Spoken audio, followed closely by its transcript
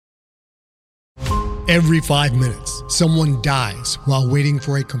Every 5 minutes, someone dies while waiting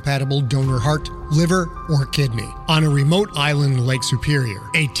for a compatible donor heart, liver, or kidney. On a remote island in Lake Superior,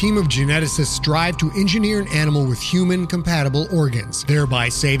 a team of geneticists strive to engineer an animal with human-compatible organs, thereby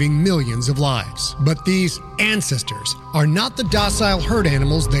saving millions of lives. But these ancestors are not the docile herd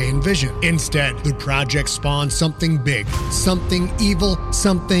animals they envision. Instead, the project spawns something big, something evil,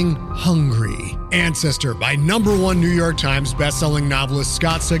 something hungry. Ancestor by #1 New York Times bestselling novelist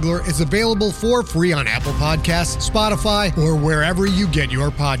Scott Sigler is available for free on Apple Podcasts, Spotify, or wherever you get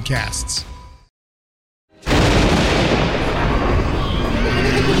your podcasts.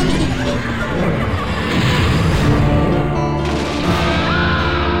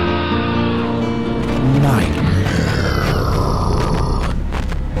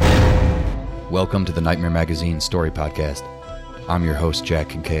 Welcome to the Nightmare Magazine Story Podcast. I'm your host, Jack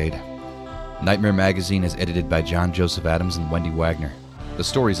Kincaid. Nightmare Magazine is edited by John Joseph Adams and Wendy Wagner. The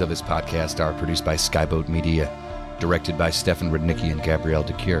stories of this podcast are produced by Skyboat Media, directed by Stefan Rudnicki and Gabrielle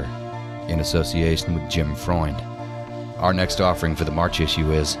DeCure, in association with Jim Freund. Our next offering for the March issue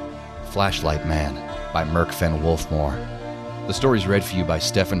is Flashlight Man by Merc, Fenn, Wolfmoor. The story is read for you by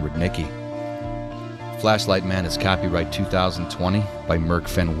Stefan Rudnicki. Flashlight Man is copyright 2020 by Merc,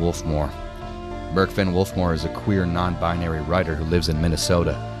 Fenn, Wolfmoor. Merc, Fenn, Wolfmoor is a queer, non-binary writer who lives in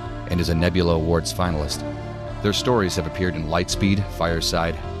Minnesota and is a Nebula Awards finalist. Their stories have appeared in Lightspeed,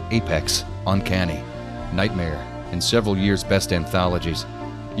 Fireside, Apex, Uncanny, Nightmare, and several years' best anthologies.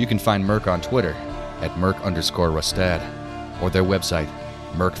 You can find Merc on Twitter at Merc_Rustad or their website,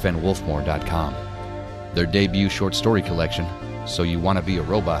 mercfennwolfmoor.com. Their debut short story collection, So You Wanna Be a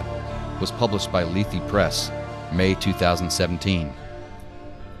Robot, was published by Lethe Press, May 2017.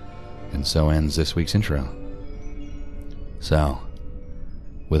 And so ends this week's intro. So,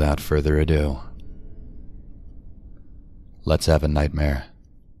 without further ado, let's have a nightmare.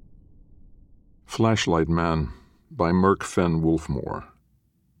 Flashlight Man by Merc, Fenn, Wolfmoor.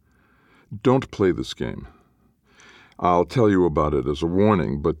 Don't play this game. I'll tell you about it as a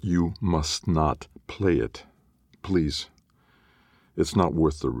warning, but you must not play it. Please. It's not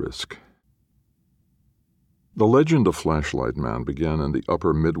worth the risk. The legend of Flashlight Man began in the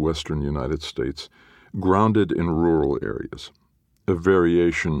upper Midwestern United States, grounded in rural areas. A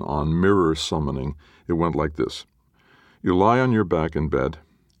variation on mirror summoning, it went like this. You lie on your back in bed,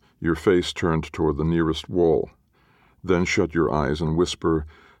 your face turned toward the nearest wall. Then shut your eyes and whisper,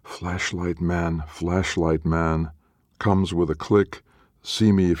 Flashlight Man, comes with a click,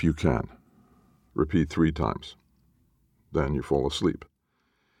 see me if you can. Repeat 3 times. Then you fall asleep.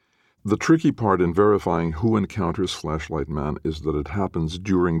 The tricky part in verifying who encounters Flashlight Man is that it happens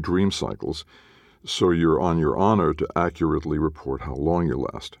during dream cycles, so you're on your honor to accurately report how long you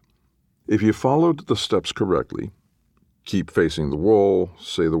last. If you followed the steps correctly, keep facing the wall,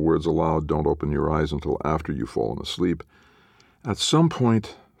 say the words aloud, don't open your eyes until after you've fallen asleep, at some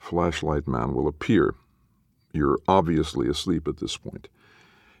point, Flashlight Man will appear. You're obviously asleep at this point.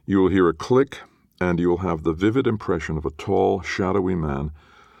 You will hear a click, and you will have the vivid impression of a tall, shadowy man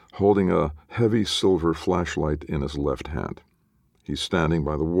holding a heavy silver flashlight in his left hand. He's standing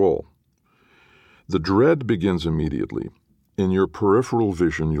by the wall. The dread begins immediately. In your peripheral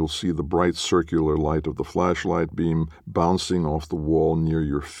vision, you'll see the bright circular light of the flashlight beam bouncing off the wall near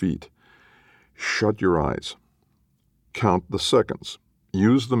your feet. Shut your eyes. Count the seconds.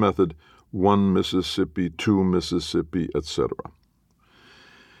 Use the method 1 Mississippi, 2 Mississippi, etc.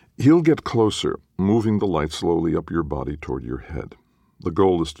 He'll get closer, moving the light slowly up your body toward your head. The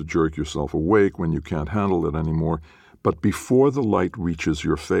goal is to jerk yourself awake when you can't handle it anymore, but before the light reaches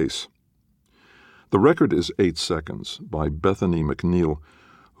your face. The record is 8 seconds by Bethany McNeil,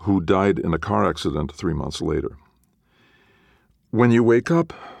 who died in a car accident 3 months later. When you wake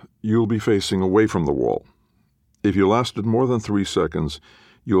up, you'll be facing away from the wall. If you lasted more than 3 seconds,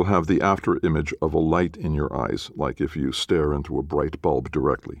 you'll have the after image of a light in your eyes, like if you stare into a bright bulb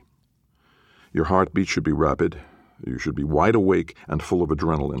directly. Your heartbeat should be rapid. You should be wide awake and full of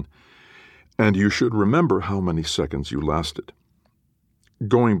adrenaline, and you should remember how many seconds you lasted.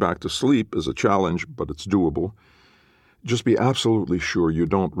 Going back to sleep is a challenge, but it's doable. Just be absolutely sure you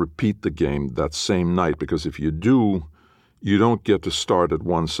don't repeat the game that same night, because if you do, you don't get to start at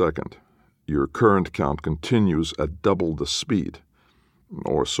 1 second. Your current count continues at double the speed,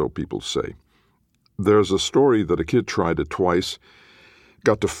 or so people say. There's a story that a kid tried it twice,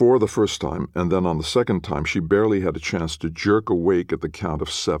 got to 4 the first time, and then on the second time she barely had a chance to jerk awake at the count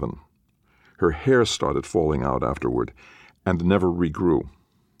of 7. Her hair started falling out afterward and never regrew.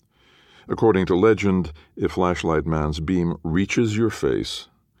 According to legend, if Flashlight Man's beam reaches your face,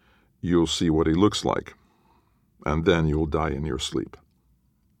 you'll see what he looks like, and then you'll die in your sleep.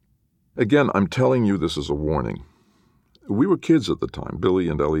 Again, I'm telling you this as a warning. We were kids at the time, Billy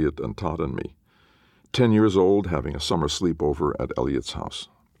and Elliot and Todd and me. 10 years old, having a summer sleepover at Elliot's house.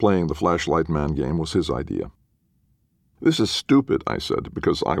 Playing the flashlight man game was his idea. This is stupid, I said,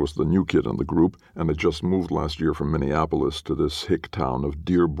 because I was the new kid in the group and had just moved last year from Minneapolis to this hick town of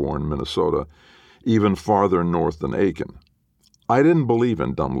Dearborn, Minnesota, even farther north than Aiken. I didn't believe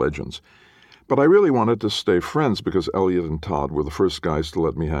in dumb legends, but I really wanted to stay friends because Elliot and Todd were the first guys to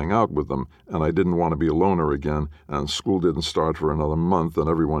let me hang out with them, and I didn't want to be a loner again, and school didn't start for another month, and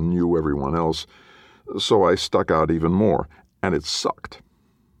everyone knew everyone else, so I stuck out even more, and it sucked.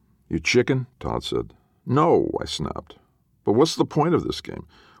 "You chicken?" Todd said. "No," I snapped. "But what's the point of this game?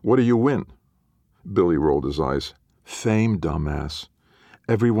 What do you win?" Billy rolled his eyes. "Fame, dumbass.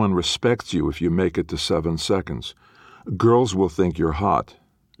 Everyone respects you if you make it to 7 seconds. Girls will think you're hot."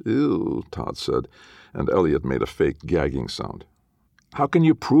 "Ew," Todd said, and Elliot made a fake gagging sound. "How can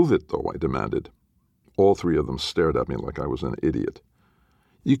you prove it, though?" I demanded. All three of them stared at me like I was an idiot.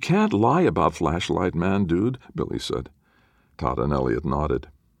 "You can't lie about Flashlight Man, dude," Billy said. Todd and Elliot nodded.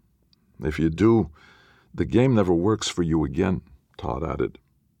 "If you do, the game never works for you again," Todd added.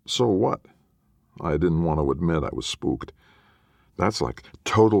 "So what?" I didn't want to admit I was spooked. "That's like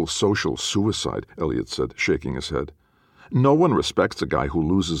total social suicide," Elliot said, shaking his head. "No one respects a guy who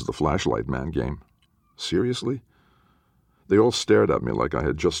loses the Flashlight Man game." "Seriously?" They all stared at me like I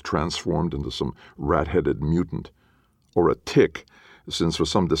had just transformed into some rat-headed mutant. Or a tick, since for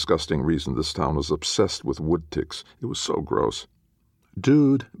some disgusting reason this town was obsessed with wood ticks. It was so gross.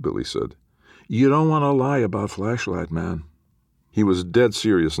 "Dude," Billy said, "you don't want to lie about Flashlight Man." He was dead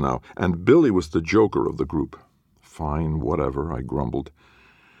serious now, and Billy was the joker of the group. "Fine, whatever," I grumbled.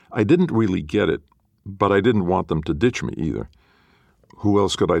 I didn't really get it, but I didn't want them to ditch me either. Who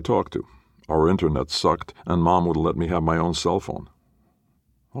else could I talk to? Our internet sucked, and Mom would let me have my own cell phone.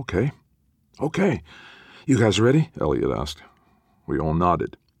 Okay. You guys ready?" Elliot asked. We all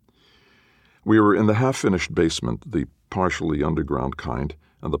nodded. We were in the half-finished basement, the partially underground kind,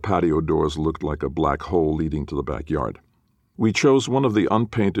 and the patio doors looked like a black hole leading to the backyard. We chose one of the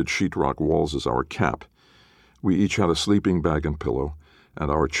unpainted sheetrock walls as our camp. We each had a sleeping bag and pillow,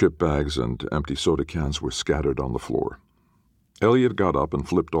 and our chip bags and empty soda cans were scattered on the floor. Elliot got up and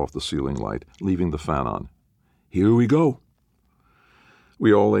flipped off the ceiling light, leaving the fan on. "Here we go."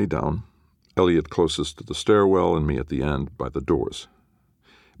 We all lay down, Elliot closest to the stairwell and me at the end by the doors.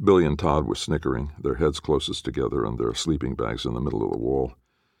 Billy and Todd were snickering, their heads closest together and their sleeping bags in the middle of the wall.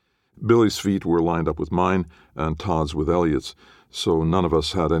 Billy's feet were lined up with mine and Todd's with Elliot's, so none of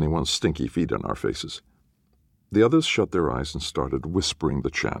us had anyone's stinky feet in our faces. The others shut their eyes and started whispering the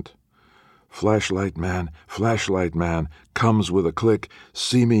chant. Flashlight man, comes with a click,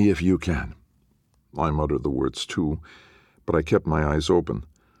 see me if you can." I muttered the words too, but I kept my eyes open.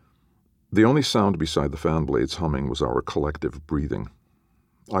 The only sound beside the fan blades humming was our collective breathing.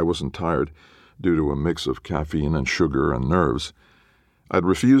 I wasn't tired, due to a mix of caffeine and sugar and nerves. I'd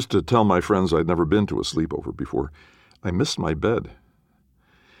refused to tell my friends I'd never been to a sleepover before. I missed my bed.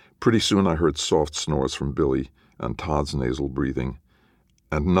 Pretty soon I heard soft snores from Billy and Todd's nasal breathing,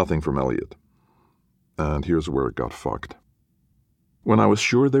 and nothing from Elliot. And here's where it got fucked. When I was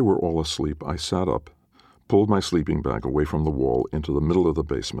sure they were all asleep, I sat up, pulled my sleeping bag away from the wall into the middle of the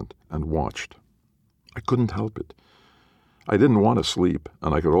basement, and watched. I couldn't help it. I didn't want to sleep,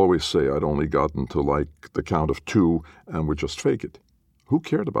 and I could always say I'd only gotten to, the count of 2 and would just fake it. Who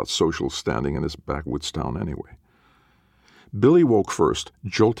cared about social standing in this backwoods town anyway? Billy woke first,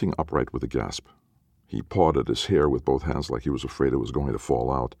 jolting upright with a gasp. He pawed at his hair with both hands like he was afraid it was going to fall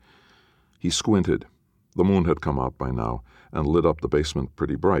out. He squinted. The moon had come out by now and lit up the basement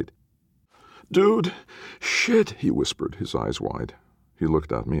pretty bright. "Dude, shit," he whispered, his eyes wide. He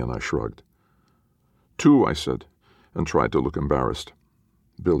looked at me and I shrugged. 2, I said, and tried to look embarrassed.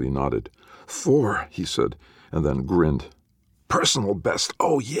 Billy nodded. 4, he said, and then grinned. "Personal best,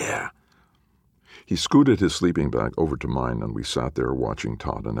 oh yeah." He scooted his sleeping bag over to mine and we sat there watching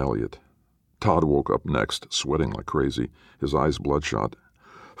Todd and Elliot. Todd woke up next, sweating like crazy, his eyes bloodshot.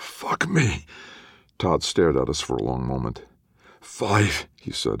 "Fuck me." Todd stared at us for a long moment. 5,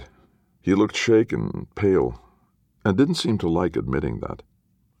 he said. He looked shaken, pale, and didn't seem to like admitting that.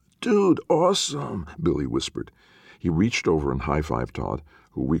 "Dude, awesome," Billy whispered. He reached over and high-fived Todd,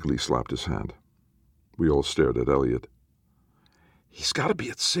 who weakly slapped his hand. We all stared at Elliot. "He's got to be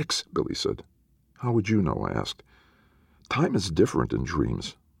at 6, Billy said. "How would you know?" I asked. "Time is different in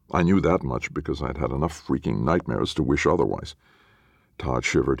dreams." I knew that much because I'd had enough freaking nightmares to wish otherwise. Todd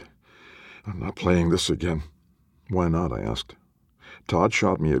shivered. "I'm not playing this again." "Why not?" I asked. Todd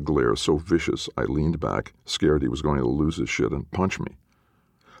shot me a glare so vicious I leaned back, scared he was going to lose his shit and punch me.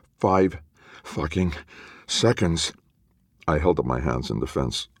 5 fucking seconds. I held up my hands in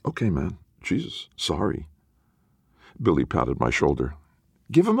defense. Okay, man. Jesus, sorry. Billy patted my shoulder.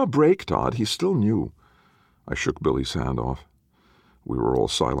 Give him a break, Todd. He's still new. I shook Billy's hand off. We were all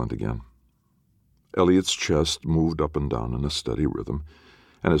silent again. Elliot's chest moved up and down in a steady rhythm,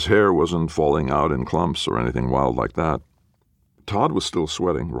 and his hair wasn't falling out in clumps or anything wild like that. Todd was still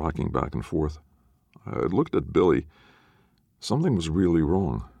sweating, rocking back and forth. I looked at Billy. Something was really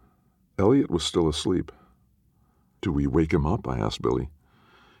wrong. Elliot was still asleep. Do we wake him up? I asked Billy.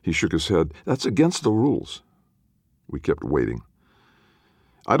 He shook his head. That's against the rules. We kept waiting.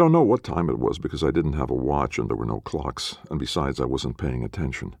 I don't know what time it was because I didn't have a watch and there were no clocks, and besides I wasn't paying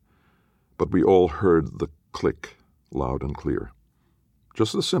attention. But we all heard the click, loud and clear.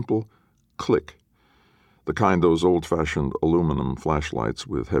 Just a simple click, the kind those old-fashioned aluminum flashlights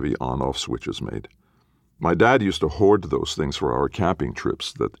with heavy on-off switches made. My dad used to hoard those things for our camping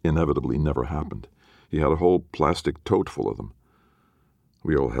trips that inevitably never happened. He had a whole plastic tote full of them.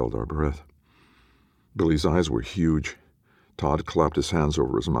 We all held our breath. Billy's eyes were huge. Todd clapped his hands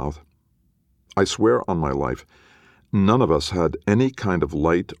over his mouth. I swear on my life, none of us had any kind of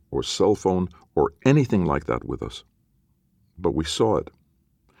light or cell phone or anything like that with us. But we saw it.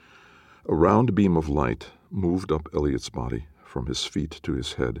 A round beam of light moved up Elliot's body from his feet to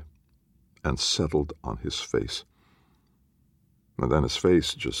his head and settled on his face. And then his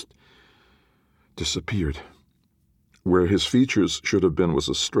face just disappeared. Where his features should have been was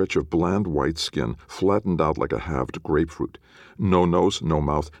a stretch of bland white skin, flattened out like a halved grapefruit. No nose, no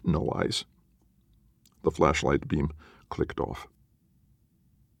mouth, no eyes. The flashlight beam clicked off.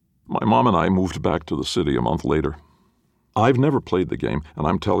 My mom and I moved back to the city a month later. I've never played the game, and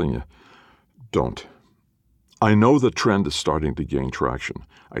I'm telling you, don't. I know the trend is starting to gain traction.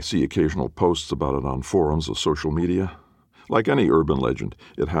 I see occasional posts about it on forums of social media. Like any urban legend,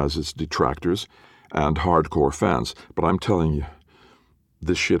 it has its detractors and hardcore fans, but I'm telling you,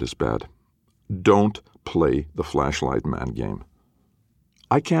 this shit is bad. Don't play the flashlight man game.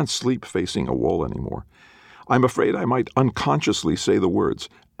 I can't sleep facing a wall anymore. I'm afraid I might unconsciously say the words,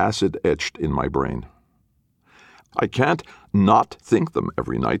 acid etched in my brain. I can't not think them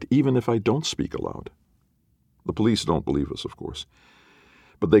every night, even if I don't speak aloud. The police don't believe us, of course.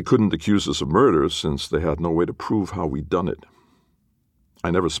 But they couldn't accuse us of murder since they had no way to prove how we'd done it.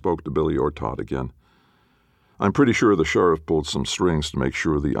 I never spoke to Billy or Todd again. I'm pretty sure the sheriff pulled some strings to make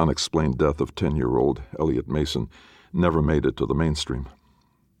sure the unexplained death of 10-year-old Elliot Mason never made it to the mainstream.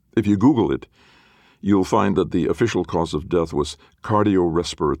 If you Google it, you'll find that the official cause of death was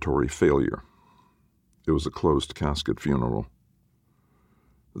cardiorespiratory failure. It was a closed casket funeral.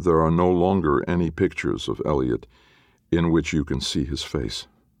 There are no longer any pictures of Elliot in which you can see his face.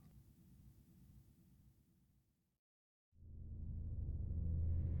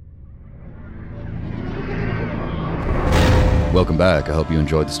 Welcome back. I hope you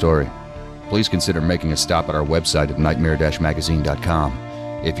enjoyed the story. Please consider making a stop at our website at nightmare-magazine.com.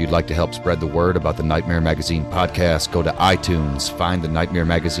 If you'd like to help spread the word about the Nightmare Magazine podcast, go to iTunes, find the Nightmare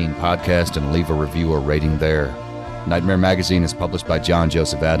Magazine podcast, and leave a review or rating there. Nightmare Magazine is published by John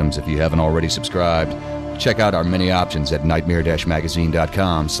Joseph Adams. If you haven't already subscribed, check out our many options at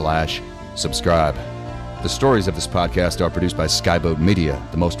nightmare-magazine.com/subscribe. The stories of this podcast are produced by Skyboat Media,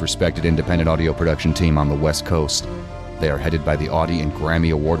 the most respected independent audio production team on the West Coast. They are headed by the Audie and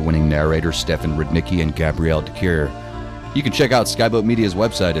Grammy award-winning narrators Stefan Rudnicki and Gabrielle DeCure. You can check out Skyboat Media's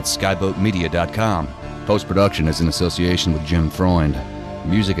website at skyboatmedia.com. Post-production is in association with Jim Freund.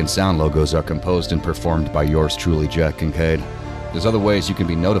 Music and sound logos are composed and performed by yours truly, Jack Kincaid. There's other ways you can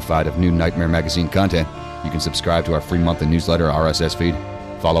be notified of new Nightmare Magazine content. You can subscribe to our free monthly newsletter RSS feed,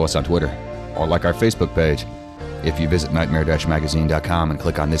 follow us on Twitter, or like our Facebook page. If you visit nightmare-magazine.com and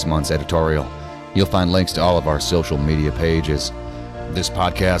click on this month's editorial, you'll find links to all of our social media pages. This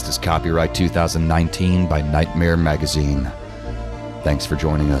podcast is copyright 2019 by Nightmare Magazine. Thanks for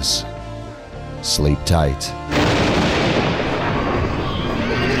joining us. Sleep tight.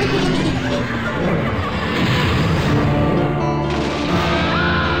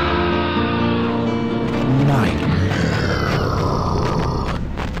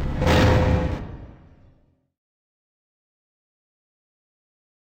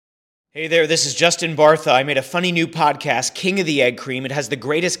 Hey there, this is Justin Bartha. I made a funny new podcast, King of the Egg Cream. It has the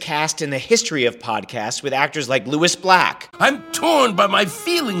greatest cast in the history of podcasts with actors like Louis Black. I'm torn by my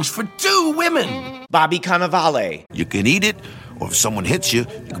feelings for two women. Bobby Cannavale. You can eat it, or if someone hits you,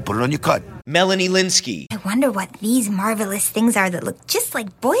 you can put it on your cut. Melanie Linsky, I wonder what these marvelous things are that look just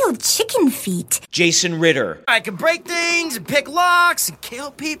like boiled chicken feet. Jason Ritter, I can break things and pick locks and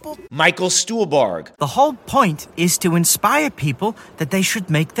kill people. Michael Stuhlbarg, The whole point is to inspire people that they should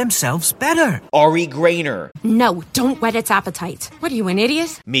make themselves better. Ari Grainer, No, don't whet its appetite. What are you, an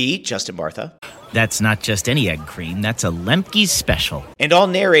idiot? me, Justin Bartha, That's not just any egg cream, that's a Lemke's special. and all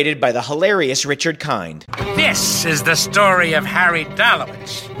narrated by the hilarious Richard Kind. This is the story of Harry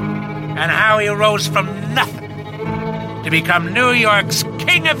Dalowitz and how he rose from nothing to become New York's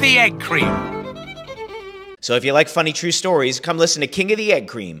King of the Egg Cream. So if you like funny true stories, come listen to King of the Egg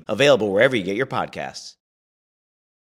Cream, available wherever you get your podcasts.